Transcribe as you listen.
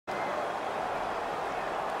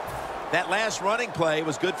That last running play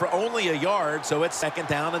was good for only a yard, so it's 2nd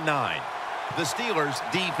down and 9. The Steelers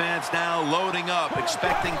defense now loading up,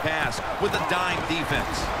 expecting pass with a dime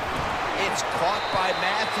defense. It's caught by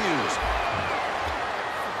Matthews.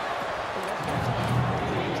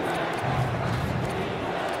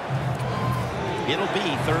 It'll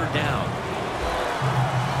be 3rd down.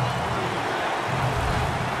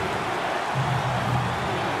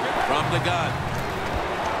 From the gun.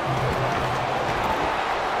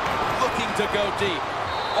 Looking to go deep.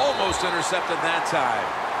 Almost intercepted that time.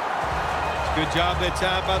 Good job that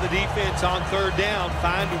time by the defense on 3rd down.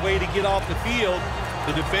 Find a way to get off the field.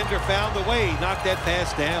 The defender found the way. Knocked that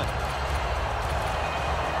pass down.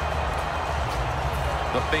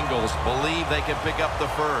 The Bengals believe they can pick up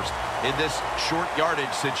the first in this short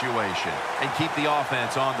yardage situation and keep the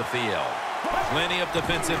offense on the field. Plenty of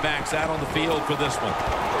defensive backs out on the field for this one.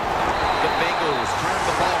 The Bengals turn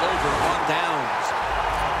the ball over on downs.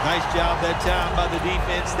 Nice job that time by the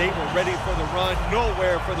defense. They were ready for the run.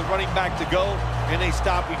 Nowhere for the running back to go, and they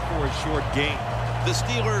stopped before a short gain. The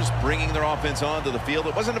Steelers bringing their offense onto the field.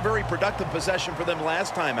 It wasn't a very productive possession for them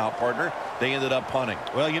last time out, partner. They ended up punting.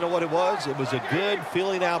 Well, you know what it was? It was a good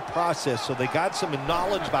filling out process. So they got some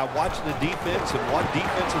knowledge by watching the defense and what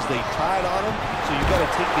defenses they tried on them. So you got to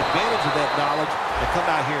take advantage of that knowledge and come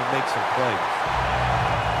out here and make some plays.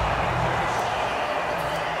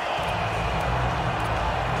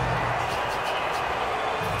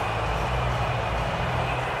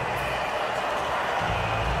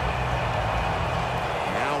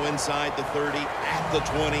 Inside the 30 at the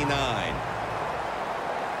 29.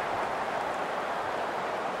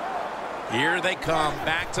 Here they come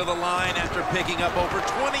back to the line after picking up over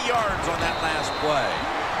 20 yards on that last play.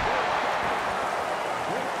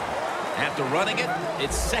 After running it,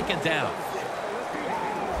 it's 2nd down.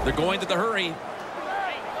 They're going to the hurry.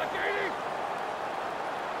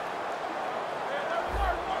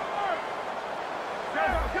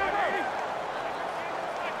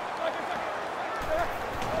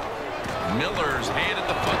 Miller's handed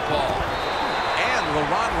the football. And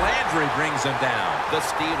LaRon Landry brings him down. The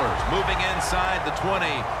Steelers moving inside the 20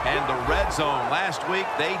 and the red zone. Last week,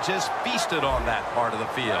 they just feasted on that part of the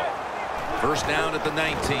field. 1st down at the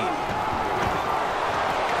 19.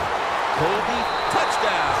 Colby,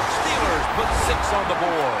 touchdown. Steelers put 6 on the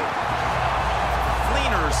board.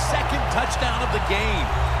 Fleener's 2nd touchdown of the game.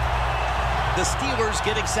 The Steelers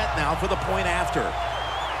getting set now for the point after.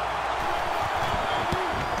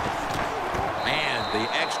 The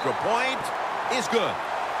extra point is good.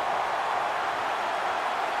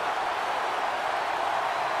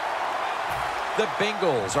 The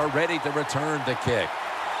Bengals are ready to return the kick.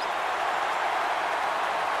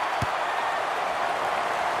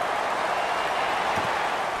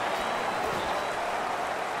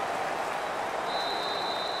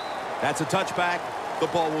 That's a touchback. The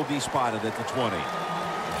ball will be spotted at the 20.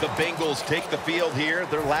 The Bengals take the field here.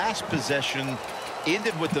 Their last possession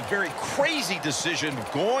ended with the very crazy decision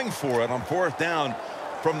of going for it on 4th down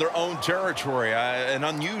from their own territory. An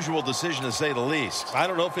unusual decision, to say the least. I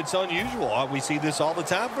don't know if it's unusual. We see this all the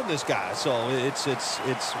time from this guy. So it's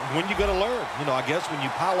when you're going to learn. You know, I guess when you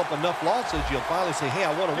pile up enough losses, you'll finally say, hey,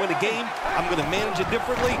 I want to win a game. I'm going to manage it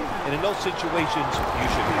differently. And in those situations, you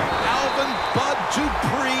should win. Alvin Bud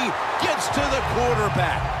Dupree gets to the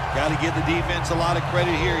quarterback. Got to give the defense a lot of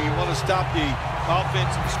credit here. You want to stop the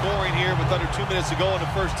offense from scoring here with under 2 minutes to go in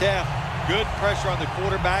the 1st half. Good pressure on the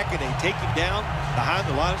quarterback, and they take him down behind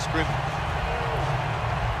the line of scrimmage.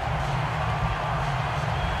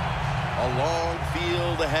 A long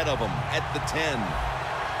field ahead of them at the 10.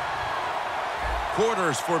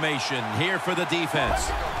 Quarters formation here for the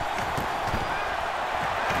defense.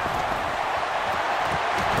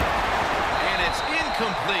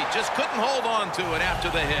 Incomplete. Just couldn't hold on to it after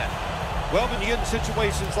the hit. Well, when you get in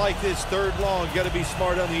situations like this, 3rd long, you got to be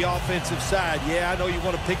smart on the offensive side. Yeah, I know you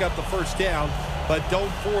want to pick up the 1st down, but don't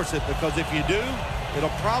force it, because if you do,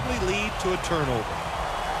 it'll probably lead to a turnover.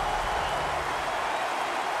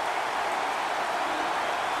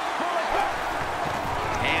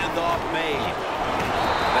 Handoff made.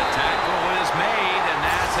 The tackle is made, and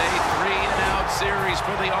that's a 3-and-out series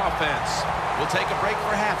for the offense. We'll take a break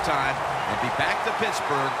for halftime and be back to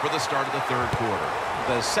Pittsburgh for the start of the 3rd quarter.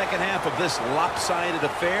 The 2nd half of this lopsided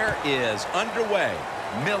affair is underway.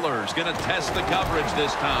 Miller's going to test the coverage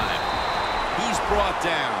this time. He's brought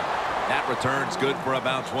down. That return's good for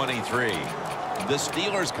about 23. The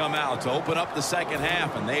Steelers come out to open up the 2nd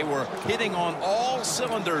half, and they were hitting on all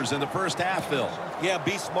cylinders in the 1st half, Phil. Yeah,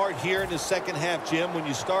 be smart here in the 2nd half, Jim. When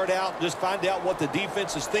you start out, just find out what the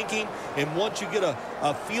defense is thinking, and once you get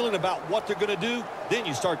a feeling about what they're going to do, then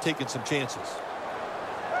you start taking some chances.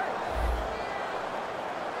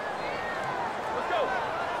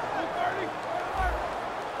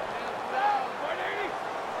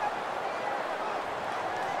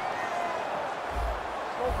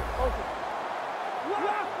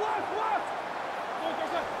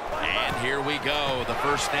 And here we go, the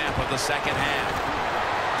first snap of the second half.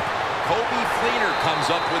 Kobe Fleener comes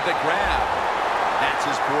up with the grab. That's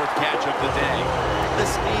his fourth catch of the day. The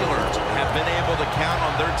Steelers have been able to count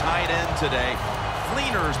on their tight end today.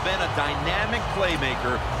 Fleener's been a dynamic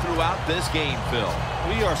playmaker throughout this game, Phil.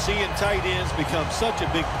 We are seeing tight ends become such a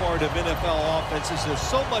big part of NFL offenses. There's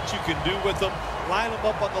so much you can do with them. Line them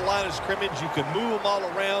up on the line of scrimmage. You can move them all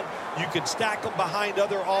around. You can stack them behind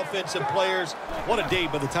other offensive players. What a day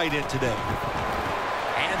by the tight end today.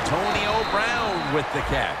 Antonio Brown with the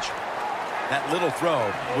catch. That little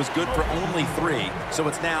throw was good for only 3, so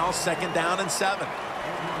it's now 2nd down and 7.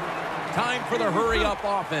 Time for the hurry-up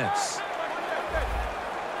offense.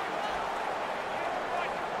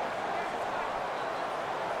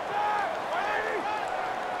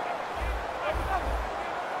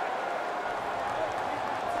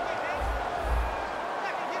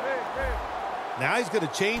 Now he's going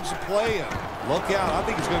to change the play. And look out. I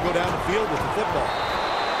think he's going to go down the field with the football.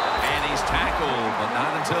 And he's tackled, but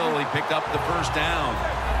not until he picked up the first down.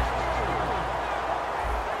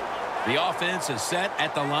 The offense is set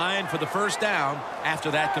at the line for the first down after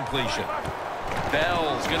that completion.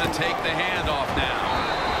 Bell's going to take the handoff now.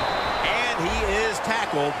 And he is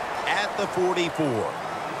tackled at the 44.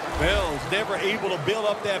 Bell's never able to build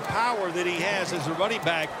up that power that he has as a running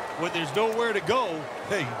back. When there's nowhere to go,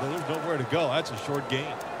 hey, there's nowhere to go. That's a short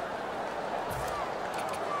gain.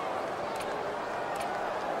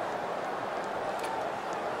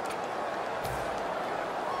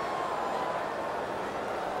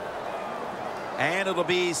 And it'll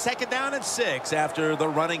be 2nd down and 6 after the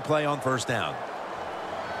running play on first down.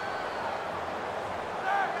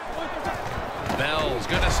 Bell's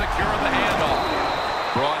going to secure the handoff.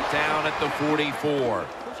 Brought down at the 44.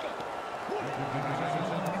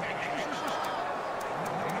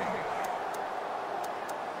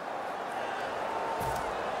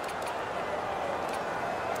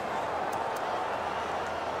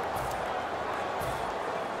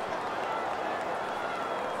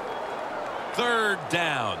 Third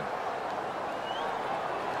down.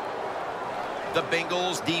 The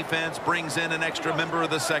Bengals defense brings in an extra member of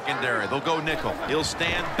the secondary. They'll go nickel. He'll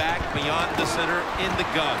stand back beyond the center in the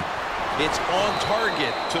gun. It's on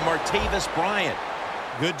target to Martavis Bryant.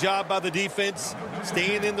 Good job by the defense,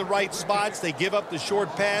 staying in the right spots. They give up the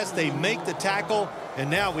short pass. They make the tackle, and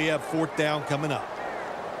now we have 4th down coming up.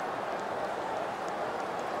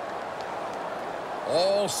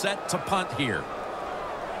 All set to punt here.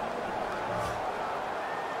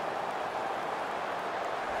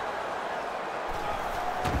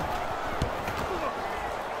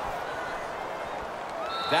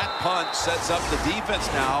 That punt sets up the defense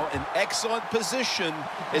now in excellent position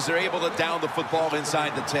as they're able to down the football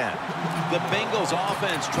inside the 10. The Bengals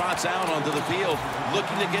offense trots out onto the field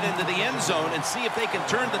looking to get into the end zone and see if they can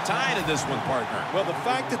turn the tide in this one, partner. Well, the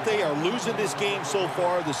fact that they are losing this game so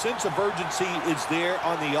far, the sense of urgency is there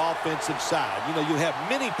on the offensive side. You know, you have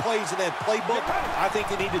many plays in that playbook. I think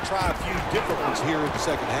they need to try a few different ones here in the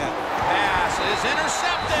second half. Pass is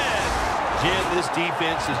intercepted. Jim, this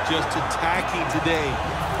defense is just attacking today.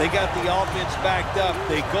 They got the offense backed up.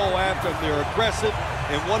 They go after them. They're aggressive.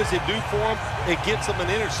 And what does it do for them? It gets them an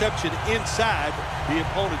interception inside the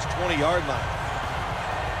opponent's 20-yard line.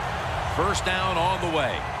 First down on the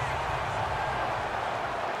way.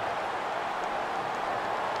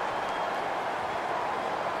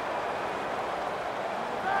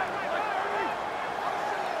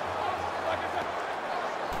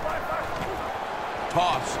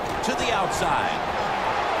 Toss to the outside.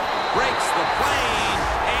 Breaks the plane,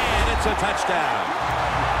 and it's a touchdown.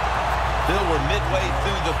 Bill, we're midway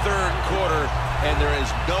through the 3rd quarter, and there is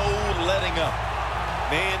no letting up.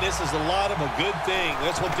 Man, this is a lot of a good thing.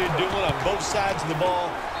 That's what they're doing on both sides of the ball.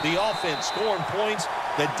 The offense scoring points,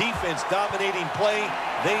 the defense dominating play.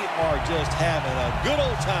 They are just having a good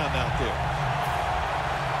old time out there.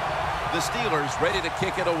 The Steelers ready to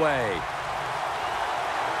kick it away.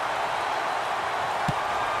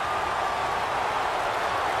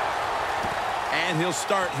 And he'll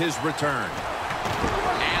start his return.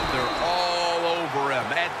 And they're all over him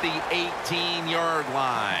at the 18-yard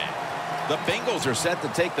line. The Bengals are set to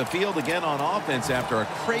take the field again on offense after a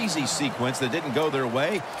crazy sequence that didn't go their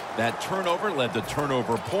way. That turnover led to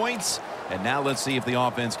turnover points. And now let's see if the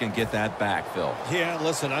offense can get that back, Phil. Yeah,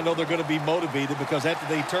 listen, I know they're going to be motivated because after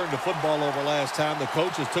they turned the football over last time, the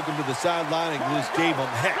coaches took them to the sideline and just gave them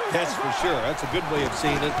heck. That's for sure. That's a good way of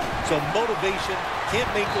seeing it. So motivation, can't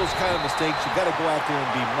make those kind of mistakes. You got to go out there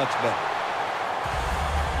and be much better.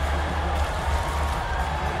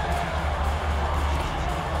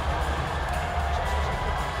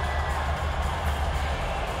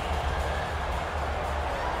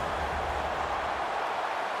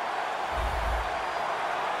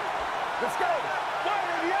 Let's go.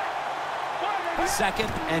 2nd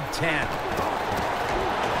and 10.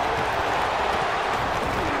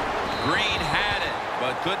 Green had it,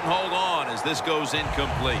 but couldn't hold on as this goes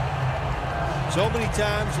incomplete. So many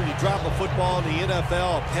times when you drop a football in the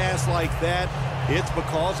NFL, a pass like that, it's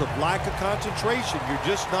because of lack of concentration. You're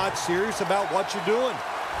just not serious about what you're doing.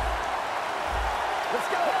 Let's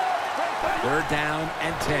go. 3rd down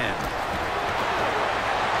and 10.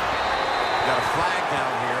 Got a flag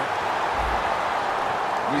down here.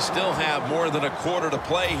 We still have more than a quarter to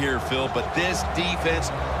play here, Phil, but this defense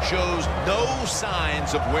shows no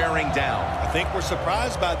signs of wearing down. I think we're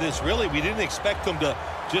surprised by this, really. We didn't expect them to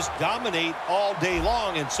just dominate all day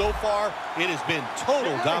long, and so far it has been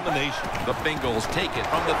total domination. The Bengals take it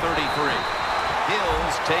from the 33.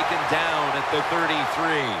 Hill's taken down at the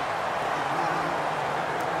 33.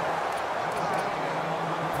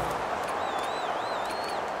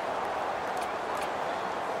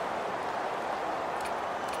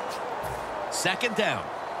 Second down.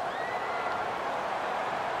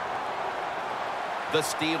 The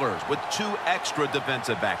Steelers with 2 extra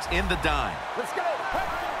defensive backs in the dime. Let's go.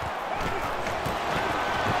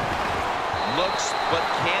 Looks but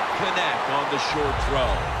can't connect on the short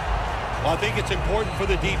throw. Well, I think it's important for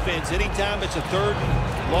the defense. Anytime it's a 3rd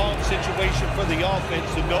and long situation for the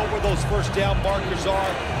offense to know where those first down markers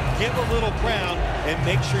are, give a little ground, and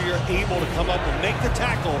make sure you're able to come up and make the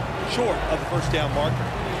tackle short of the first down marker.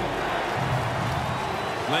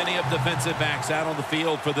 Plenty of defensive backs out on the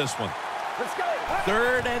field for this one. Let's go.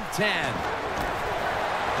 3rd and 10.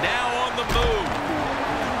 Now on the move.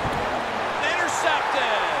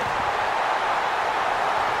 Intercepted.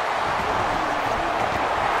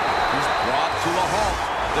 He's brought to a halt.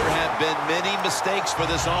 There have been many mistakes for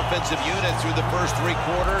this offensive unit through the first 3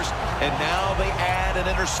 quarters, and now they add an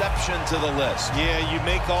interception to the list. Yeah, you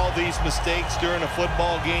make all these mistakes during a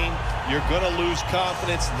football game, you're going to lose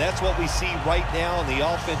confidence, and that's what we see right now on the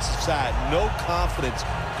offensive side. No confidence.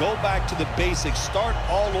 Go back to the basics. Start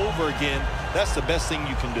all over again. That's the best thing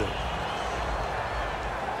you can do.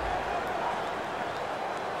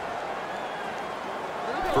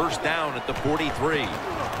 First down at the 43.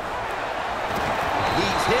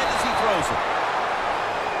 He's hit as he throws it.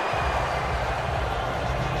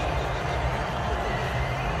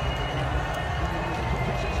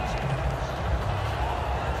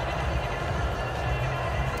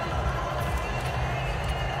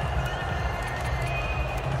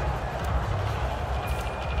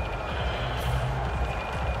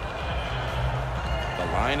 The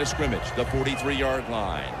line of scrimmage, the 43-yard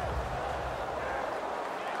line.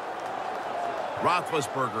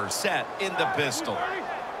 Roethlisberger set in the pistol.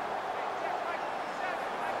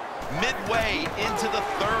 Midway into the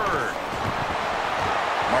 3rd.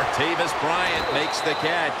 Martavis Bryant makes the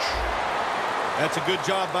catch. That's a good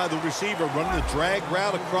job by the receiver, running the drag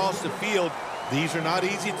route across the field. These are not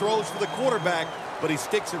easy throws for the quarterback, but he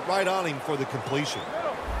sticks it right on him for the completion.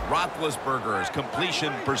 Roethlisberger's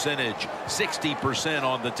completion percentage, 60%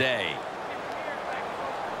 on the day.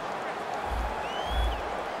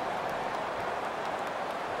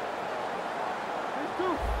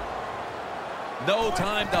 No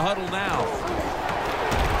time to huddle now.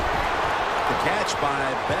 The catch by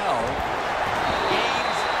Bell.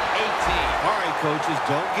 Gains 18. All right, coaches,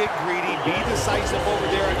 don't get greedy. Be decisive over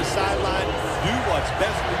there on the sideline. Do what's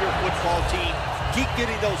best for your football team. Keep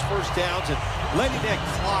getting those first downs and letting that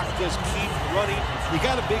clock just keep running. You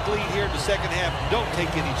got a big lead here in the second half. Don't take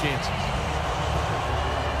any chances.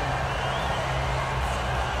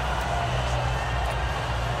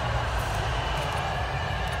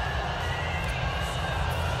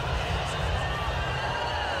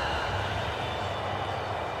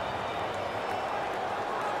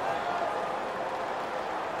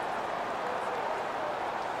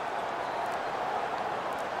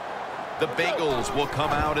 The Bengals will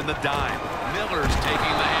come out in the dime. Miller's taking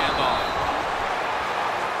the handoff.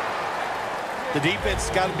 The defense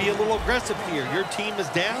has got to be a little aggressive here. Your team is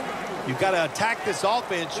down. You've got to attack this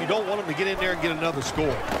offense. You don't want them to get in there and get another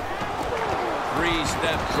score.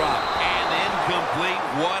 3-step drop and incomplete.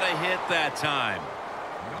 What a hit that time.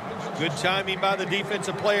 Good timing by the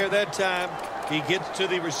defensive player that time. He gets to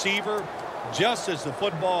the receiver just as the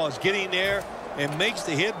football is getting there and makes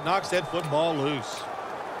the hit, knocks that football loose.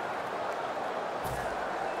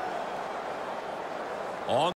 On